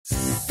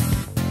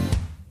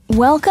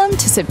Welcome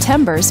to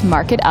September's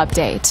Market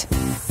Update.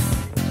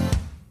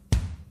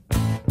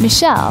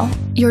 Michele,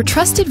 your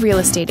trusted real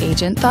estate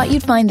agent, thought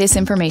you'd find this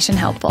information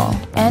helpful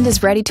and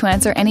is ready to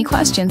answer any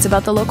questions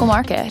about the local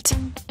market.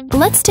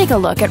 Let's take a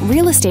look at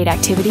real estate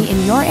activity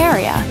in your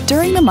area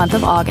during the month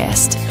of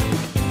August.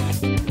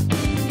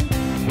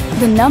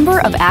 The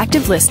number of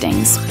active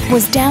listings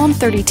was down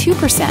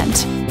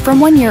 32%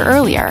 from 1 year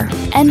earlier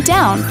and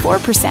down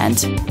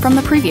 4% from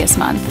the previous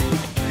month.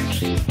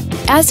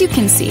 As you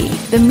can see,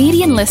 the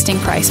median listing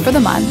price for the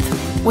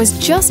month was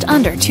just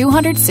under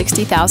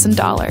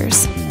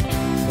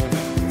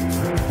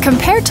 $260,000.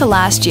 Compared to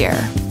last year,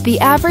 the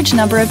average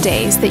number of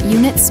days that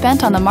units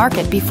spent on the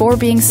market before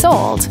being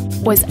sold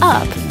was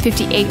up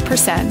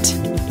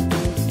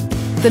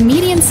 58%. The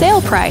median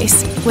sale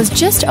price was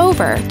just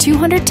over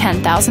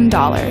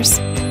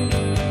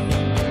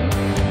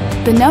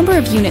 $210,000. The number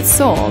of units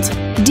sold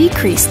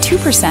decreased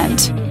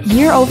 2%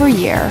 year over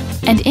year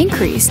and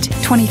increased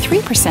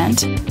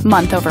 23%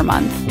 month over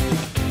month.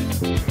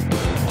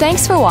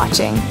 Thanks for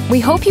watching. We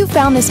hope you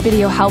found this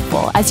video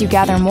helpful as you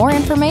gather more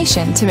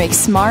information to make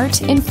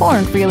smart,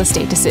 informed real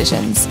estate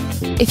decisions.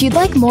 If you'd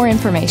like more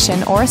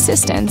information or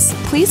assistance,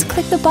 please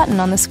click the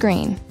button on the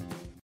screen.